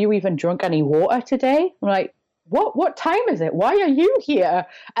you even drunk any water today?" I'm like, what time is it? Why are you here?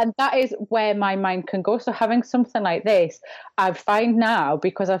 And that is where my mind can go. So having something like this, I find now,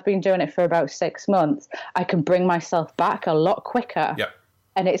 because I've been doing it for about 6 months, I can bring myself back a lot quicker. Yeah.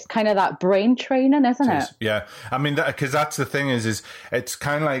 And it's kind of that brain training, isn't it? Yeah, I mean, because that's the thing is it's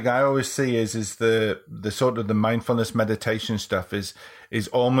kind of like I always see is the sort of the mindfulness meditation stuff is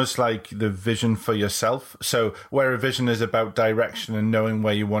almost like the vision for yourself. So where a vision is about direction and knowing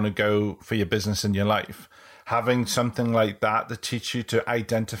where you want to go for your business and your life, having something like that teach you to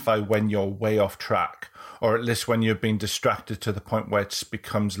identify when you're way off track, or at least when you've been distracted to the point where it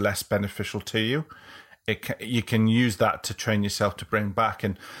becomes less beneficial to you. You can use that to train yourself to bring back.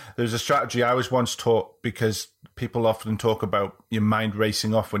 And there's a strategy I was once taught, because people often talk about your mind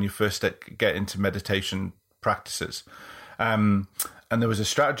racing off when you first get into meditation practices. And there was a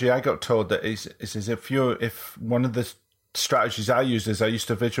strategy I got told that is if one of the strategies I used is I used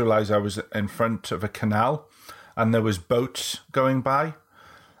to visualize I was in front of a canal and there was boats going by.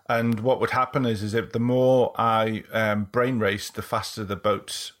 And what would happen is if the more I brain raced, the faster the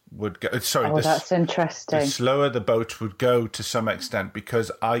boats would go. Sorry, that's interesting. The slower the boat would go to some extent, because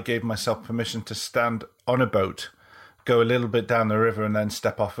I gave myself permission to stand on a boat, go a little bit down the river, and then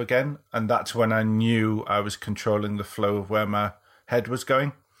step off again. And that's when I knew I was controlling the flow of where my head was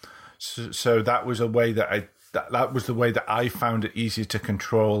going. So that was a way that was the way that I found it easier to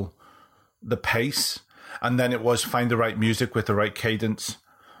control the pace. And then it was find the right music with the right cadence.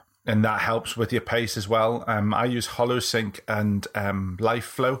 And that helps with your pace as well. I use HoloSync and Life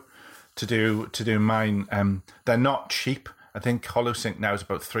Flow to do mine. They're not cheap. I think HoloSync now is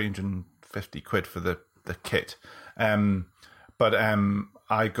about 350 quid for the kit. But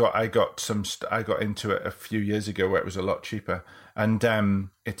I got into it a few years ago where it was a lot cheaper, and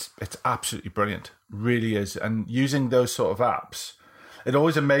it's absolutely brilliant, really is. And using those sort of apps, it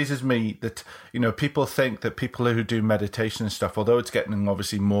always amazes me that, people think that people who do meditation and stuff, although it's getting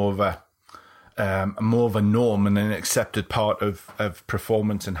obviously more of a norm and an accepted part of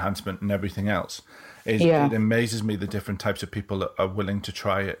performance enhancement and everything else, it amazes me the different types of people that are willing to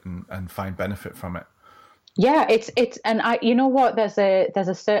try it and find benefit from it. Yeah, it's and you know what? There's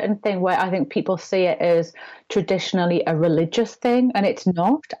a certain thing where I think people see it as traditionally a religious thing, and it's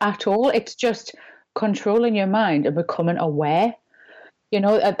not at all. It's just controlling your mind and becoming aware.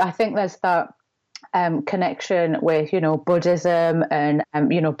 I think there's that connection with, Buddhism and,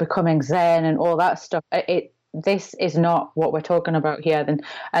 becoming Zen and all that stuff. This is not what we're talking about here.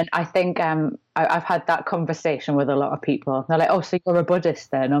 And I think I've had that conversation with a lot of people. They're like, oh, so you're a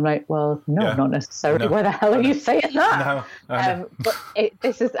Buddhist then? I'm like, well, no, not necessarily. No. Where the hell are you saying that? No. But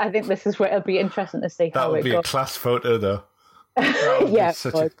I think this is where it'll be interesting to see how it goes. That would be a class photo, though. Yeah,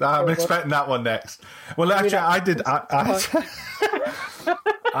 I'm expecting that one next. Well, actually, I did.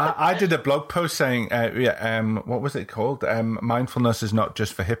 I did a blog post saying, what was it called? Mindfulness is not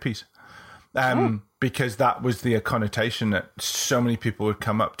just for hippies, because that was the connotation that so many people would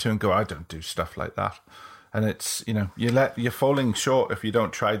come up to and go, "I don't do stuff like that," and it's you're falling short if you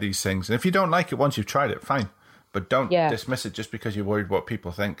don't try these things. And if you don't like it once you've tried it, fine, but don't dismiss it just because you're worried what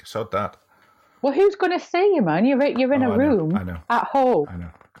people think. Sod that. Well, who's going to see you, man? You're in a room at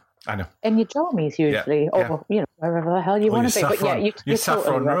home. I know. In your jammies usually, or wherever the hell you want to be. But your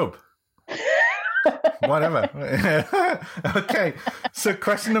saffron robe. Whatever. Okay. So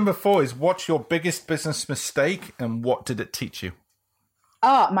question number 4 is, what's your biggest business mistake and what did it teach you?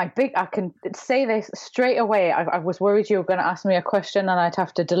 I can say this straight away. I was worried you were going to ask me a question and I'd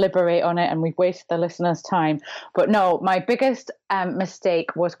have to deliberate on it and we'd waste the listeners' time. But no, my biggest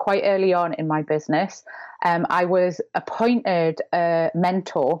mistake was quite early on in my business. I was appointed a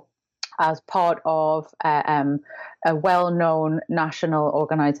mentor as part of a well-known national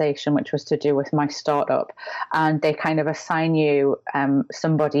organisation, which was to do with my startup. And they kind of assign you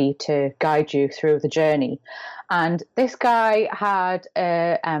somebody to guide you through the journey. And this guy had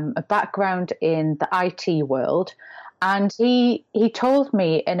a background in the IT world. And he told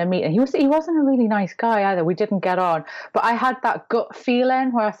me in a meeting, he wasn't a really nice guy either. We didn't get on. But I had that gut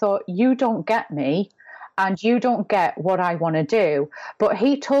feeling where I thought, you don't get me. And you don't get what I want to do. But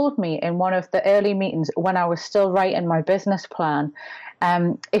he told me in one of the early meetings when I was still writing my business plan,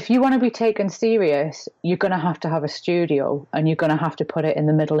 if you want to be taken serious, you're going to have a studio and you're going to have to put it in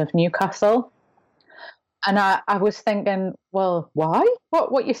the middle of Newcastle. And I was thinking, well, why?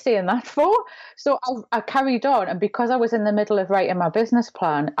 What you saying that for? So I carried on. And because I was in the middle of writing my business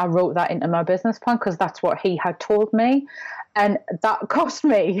plan, I wrote that into my business plan because that's what he had told me. And that cost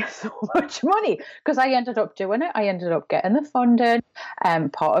me so much money because I ended up doing it. I ended up getting the funding.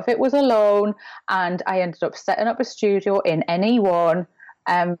 Part of it was a loan. And I ended up setting up a studio in NE1.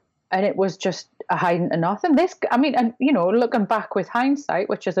 And it was just hiding to nothing. And looking back with hindsight,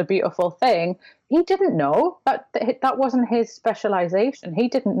 which is a beautiful thing, he didn't know that wasn't his specialization. He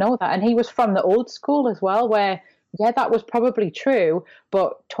didn't know that. And he was from the old school as well, where, yeah, that was probably true,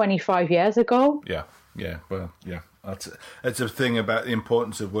 but 25 years ago. Yeah. Well, yeah. It's a thing about the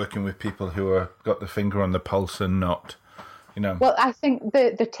importance of working with people who are got the finger on the pulse and not, Well, I think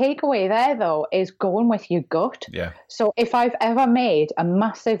the takeaway there, though, is going with your gut. Yeah. So if I've ever made a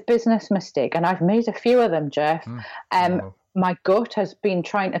massive business mistake, and I've made a few of them, Jeff, my gut has been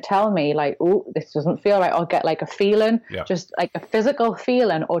trying to tell me, like, oh, this doesn't feel right. I'll get like a feeling, just like a physical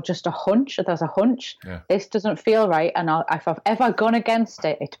feeling, or just a hunch. There's a hunch. Yeah. This doesn't feel right. And if I've ever gone against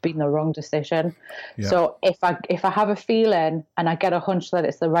it, it's been the wrong decision. Yeah. So if I have a feeling and I get a hunch that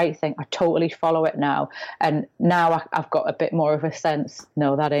it's the right thing, I totally follow it now. And now I've got a bit more of a sense,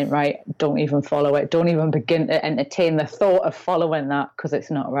 no, that ain't right. Don't even follow it. Don't even begin to entertain the thought of following that, because it's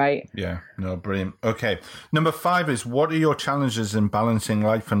not right. Yeah, no, brilliant. Okay. Number 5 is, what are your challenges in balancing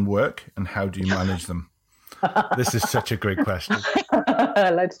life and work, and how do you manage them? This is such a great question.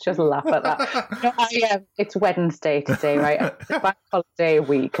 Let's just laugh at that. It's Wednesday today, right? It's a bank holiday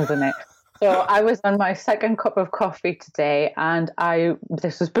week, isn't it? So I was on my second cup of coffee today, and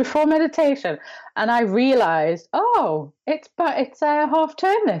this was before meditation, and I realised, it's half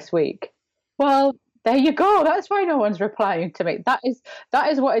term this week. Well, there you go. That's why no one's replying to me. That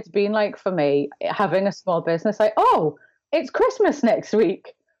is what it's been like for me, having a small business. Like, it's Christmas next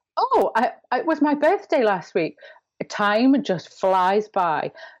week. It was my birthday last week. Time just flies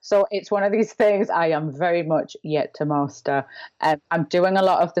by. So it's one of these things I am very much yet to master. I'm doing a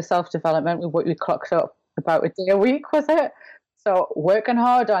lot of the self-development. We clocked up about a day a week, was it? So working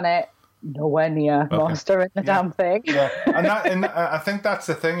hard on it. Nowhere near mastering the damn thing. Yeah, and I think that's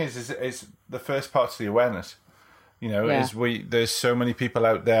the thing is the first part's the awareness. There's so many people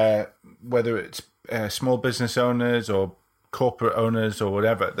out there, whether it's small business owners or corporate owners or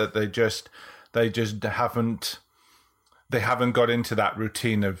whatever, that they just haven't got into that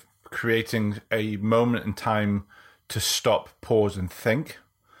routine of creating a moment in time to stop, pause, and think,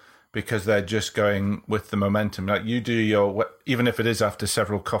 because they're just going with the momentum. Like you do even if it is after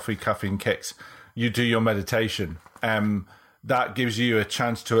several caffeine kicks, you do your meditation. That gives you a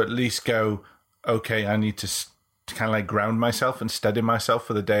chance to at least go, okay, I need to kind of like ground myself and steady myself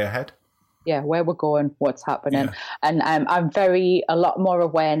for the day ahead. Yeah, where we're going, what's happening. Yeah. And I'm a lot more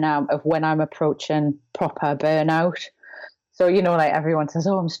aware now of when I'm approaching proper burnout. So, like everyone says,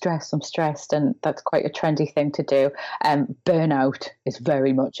 I'm stressed. And that's quite a trendy thing to do. Burnout is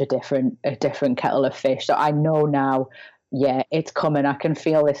very much a different kettle of fish. So I know now, it's coming. I can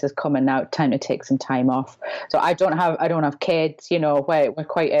feel this is coming now. Time to take some time off. So I don't have kids, we're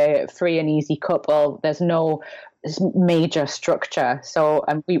quite a free and easy couple. There's no major structure. So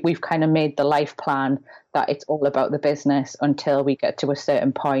we've kind of made the life plan that it's all about the business until we get to a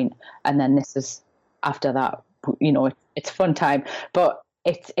certain point, and then this is after that. It's fun time, but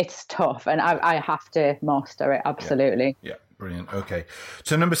it's tough, and I have to master it. Absolutely. Yeah. Brilliant. Okay.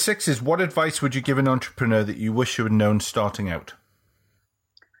 So number 6 is, what advice would you give an entrepreneur that you wish you had known starting out?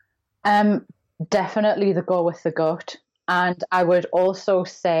 Definitely the go with the gut, and I would also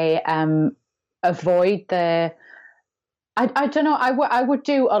say avoid the. I don't know. I would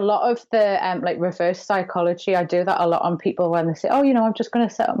do a lot of the like reverse psychology. I do that a lot on people when they say, I'm just going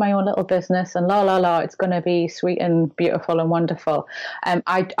to set up my own little business and it's going to be sweet and beautiful and wonderful.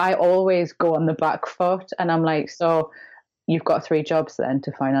 I always go on the back foot, and I'm like, so you've got 3 jobs then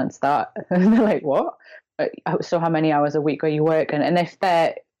to finance that. And they're like, what? So how many hours a week are you working? And if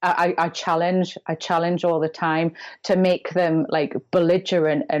I challenge all the time to make them like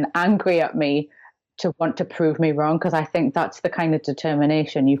belligerent and angry at me, to want to prove me wrong, because I think that's the kind of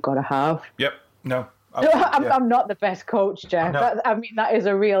determination you've got to have. Yep. No. I'm not the best coach, Jeff. No. That is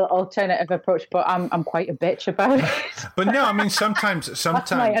a real alternative approach, but I'm quite a bitch about it. But no, I mean sometimes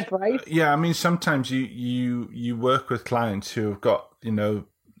that's my advice. Yeah, I mean sometimes you work with clients who have got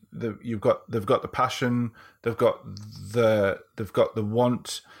they've got the passion, they've got the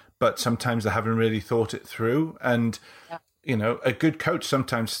want, but sometimes they haven't really thought it through. And a good coach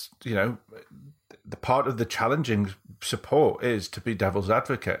sometimes the part of the challenging support is to be devil's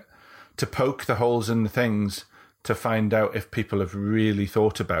advocate, to poke the holes in the things, to find out if people have really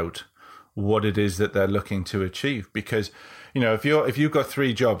thought about what it is that they're looking to achieve. Because, if you've got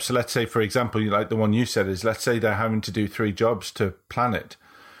 3 jobs, so let's say, for example, like the one you said is, let's say they're having to do 3 jobs to plan it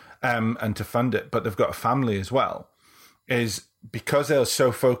and to fund it, but they've got a family as well, is because they're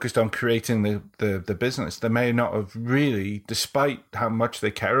so focused on creating the business, they may not have really, despite how much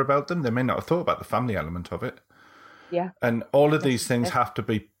they care about them, they may not have thought about the family element of it. Yeah. And all of these things have to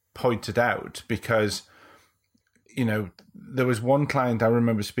be pointed out, because, you know, there was one client I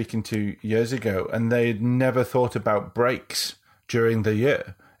remember speaking to years ago, and they had never thought about breaks during the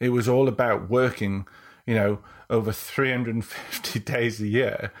year. It was all about working, you know, over 350 days a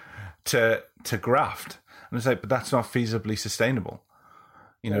year to graft. And it's like, but that's not feasibly sustainable.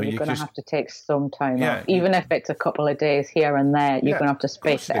 You know, you're going to have to take some time off, even if it's a couple of days here and there. You're going to have to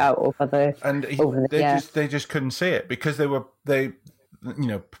space it out over the year. They just couldn't see it, because they you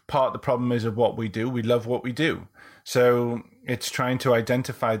know, part of the problem is of what we do. We love what we do. So it's trying to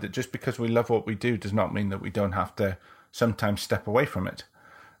identify that just because we love what we do does not mean that we don't have to sometimes step away from it.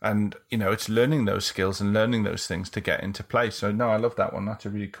 And, you know, it's learning those skills and learning those things to get into place. So, no, I love that one. That's a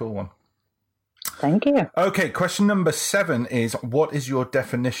really cool one. Thank you. Okay, question number 7 is, what is your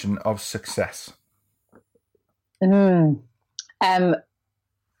definition of success? Doing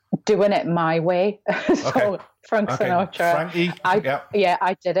it my way. So Frank Sinatra. Frankie,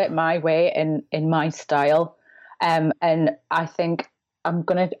 I did it my way in my style. And I think I'm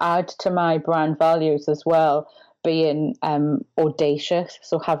going to add to my brand values as well, being audacious,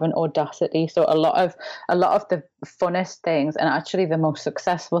 so having audacity. So a lot of the funnest things, and actually the most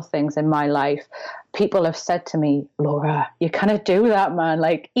successful things in my life, people have said to me, Laura, you kind do that, man.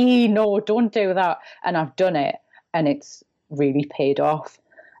 Like, no, don't do that. And I've done it, and it's really paid off.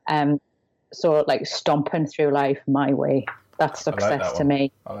 So like stomping through life my way, that's success to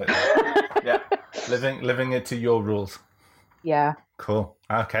me. I like that. Yeah, living it to your rules. Yeah. Cool.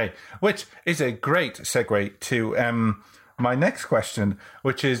 Okay. Which is a great segue to my next question,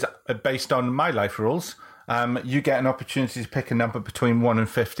 which is based on my life rules. You get an opportunity to pick a number between 1 and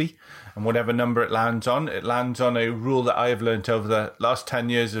 50, and whatever number it lands on a rule that I have learned over the last 10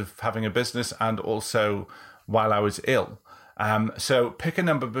 years of having a business, and also while I was ill. So pick a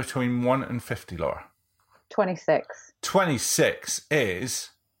number between 1 and 50, Laura. 26. 26 is...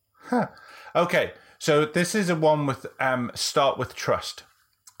 Okay. So this is a one with start with trust,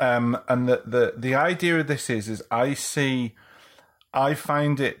 and the idea of this is I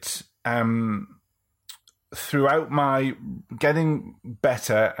find it throughout my getting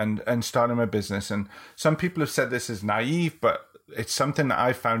better and starting my business, and some people have said this is naive, but it's something that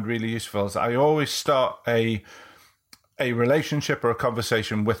I found really useful. Is I always start a relationship or a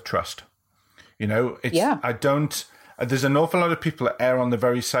conversation with trust. You know, I don't. There's an awful lot of people that err on the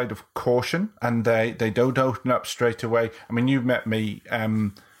very side of caution, and they don't open up straight away. I mean, you've met me.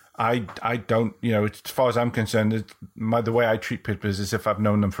 I don't, you know, as far as I'm concerned, the way I treat people is as if I've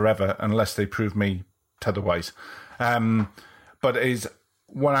known them forever, unless they prove me otherwise. But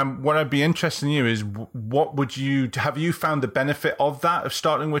what I'd be interested in you is, have you found the benefit of that, of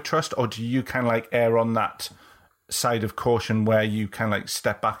starting with trust, or do you kind of like err on that side of caution where you kind of like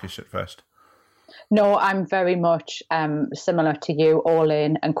step backish at first? No, I'm very much similar to you, all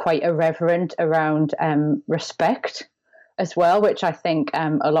in, and quite irreverent around respect as well, which I think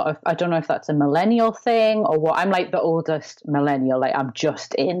a lot of, I don't know if that's a millennial thing or what. I'm like the oldest millennial, like I'm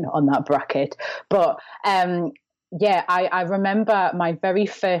just in on that bracket. But I remember my very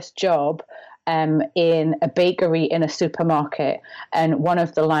first job in a bakery in a supermarket, and one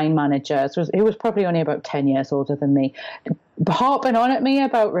of the line managers was probably only about 10 years older than me, harping on at me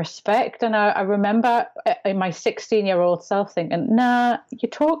about respect. And I remember in my 16-year-old self thinking, nah, you're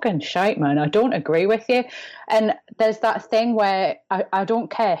talking shite, man. I don't agree with you. And there's that thing where I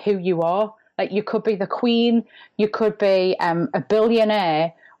don't care who you are. Like, you could be the queen, you could be a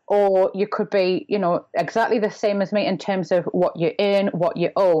billionaire, or you could be, you know, exactly the same as me in terms of what you're in, what you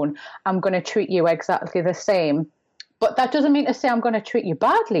own. I'm going to treat you exactly the same. But that doesn't mean to say I'm going to treat you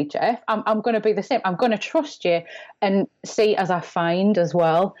badly, Jeff. I'm going to be the same. I'm going to trust you and see as I find as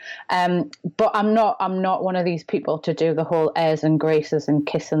well. But I'm not one of these people to do the whole airs and graces and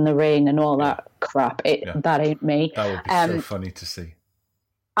kissing the ring and all that crap. That ain't me. That would be so funny to see.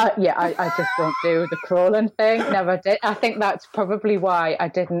 I just don't do the crawling thing. Never did. I think that's probably why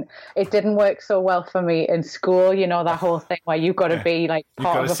it didn't work so well for me in school. You know, that whole thing where you've got to be like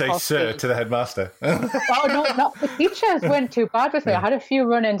part of a say sir to the headmaster. Oh, no, not the teachers weren't too bad with me. I had a few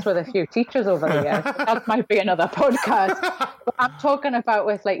run-ins with a few teachers over the years. That might be another podcast. But I'm talking about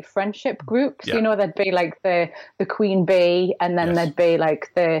with like friendship groups. You know, there'd be like the queen bee, and then there'd be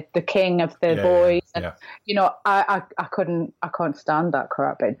like the king of the boys. And, you know, I can't stand that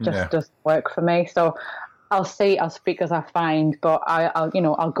crap. It just doesn't work for me. So I'll speak as I find, but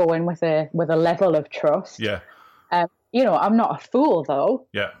I'll go in with a level of trust. Yeah. You know, I'm not a fool though.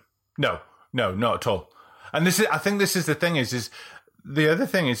 Yeah. No, not at all. And I think this is the thing is the other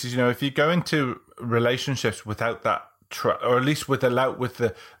thing is, you know, if you go into relationships without that trust, or at least with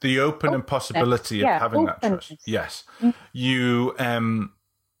the open and possibility of having that trust. Yes. You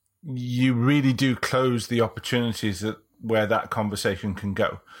you really do close the opportunities where that conversation can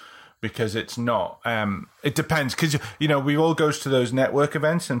go. Because it's not, it depends. Because, we all goes to those network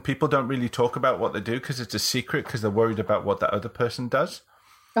events and people don't really talk about what they do because it's a secret because they're worried about what that other person does.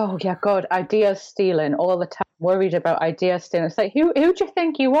 Oh, yeah, God, idea stealing all the time, worried about idea stealing. It's like, who do you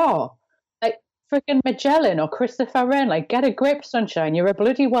think you are? Like freaking Magellan or Christopher Wren? Like, get a grip, sunshine. You're a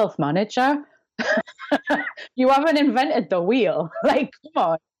bloody wealth manager. You haven't invented the wheel. Like, come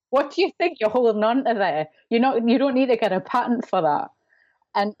on. What do you think you're holding on to there? You don't need to get a patent for that.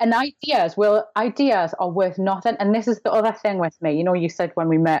 And ideas are worth nothing. And this is the other thing with me. You said when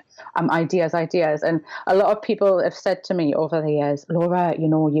we met, ideas. And a lot of people have said to me over the years, Laura,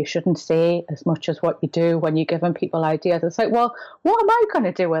 you shouldn't say as much as what you do when you're giving people ideas. It's like, well, what am I going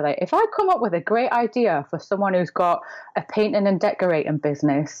to do with it? If I come up with a great idea for someone who's got a painting and decorating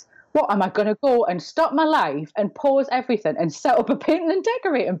business, what am I going to go and stop my life and pause everything and set up a painting and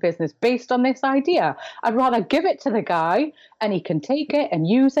decorating business based on this idea? I'd rather give it to the guy and he can take it and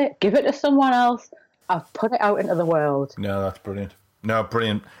use it, give it to someone else. I've put it out into the world. No, that's brilliant. No,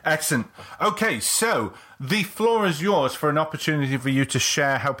 brilliant. Excellent. Okay, so the floor is yours for an opportunity for you to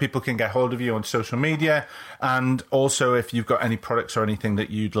share how people can get hold of you on social media, and also if you've got any products or anything that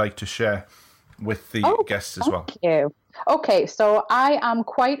you'd like to share with the guests as well. Thank you. Okay, so I am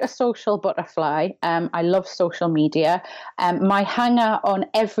quite a social butterfly. I love social media. My hanger on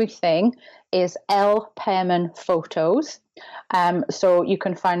everything is L Pearman Photos. So you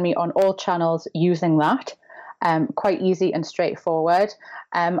can find me on all channels using that. Quite easy and straightforward.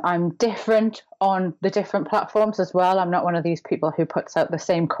 I'm different on the different platforms as well. I'm not one of these people who puts out the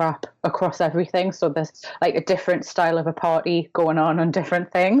same crap across everything. So there's like a different style of a party going on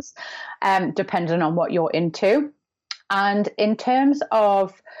different things, depending on what you're into. And in terms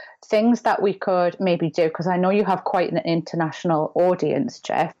of things that we could maybe do, because I know you have quite an international audience,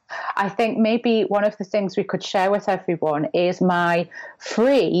 Jeff, I think maybe one of the things we could share with everyone is my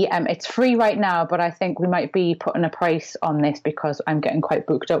free, it's free right now, but I think we might be putting a price on this because I'm getting quite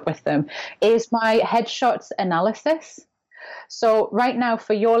booked up with them, is my headshots analysis. So right now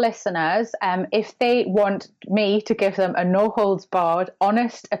for your listeners, if they want me to give them a no-holds-barred,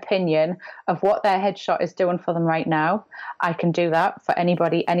 honest opinion of what their headshot is doing for them right now, I can do that for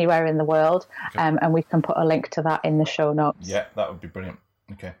anybody anywhere in the world. Okay. And we can put a link to that in the show notes. Yeah, that would be brilliant.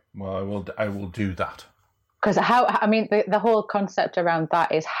 Okay, well, I will do that. Because the whole concept around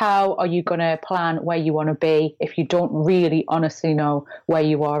that is, how are you going to plan where you want to be if you don't really honestly know where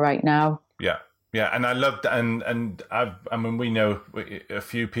you are right now? Yeah. Yeah, and I loved, and we know a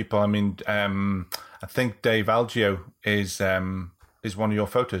few people. I think Dave Algio is one of your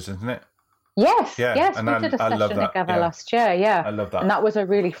photos, isn't it? Yes, yeah, yes, we did a session together last year, yeah. I love that. And that was a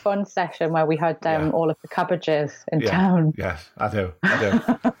really fun session where we had all of the cabbages in town. Yes, I do.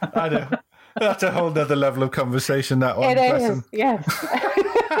 That's a whole other level of conversation, that one. It is, yes.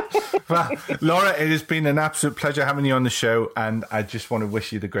 Well, Laura, it has been an absolute pleasure having you on the show, and I just want to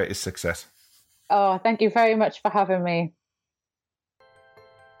wish you the greatest success. Oh, thank you very much for having me.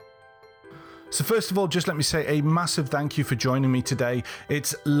 So first of all, just let me say a massive thank you for joining me today.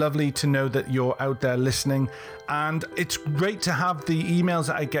 It's lovely to know that you're out there listening, and it's great to have the emails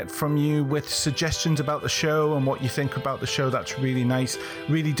that I get from you with suggestions about the show and what you think about the show. That's really nice.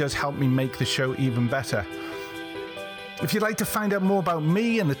 Really does help me make the show even better. If you'd like to find out more about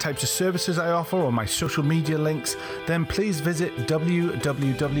me and the types of services I offer, or my social media links, then please visit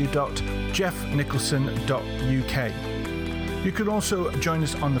www.jeffnicholson.uk. You can also join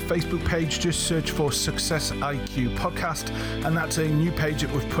us on the Facebook page. Just search for Success IQ Podcast, and that's a new page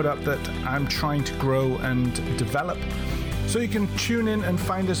that we've put up that I'm trying to grow and develop. So you can tune in and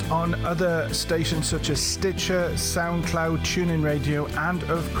find us on other stations such as Stitcher, SoundCloud, TuneIn Radio, and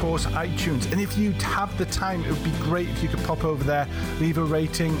of course iTunes. And if you have the time, it would be great if you could pop over there, leave a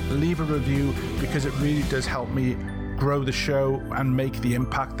rating, leave a review, because it really does help me grow the show and make the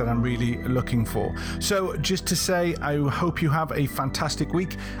impact that I'm really looking for. So just to say, I hope you have a fantastic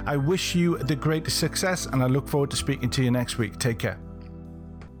week. I wish you the greatest success, and I look forward to speaking to you next week. Take care.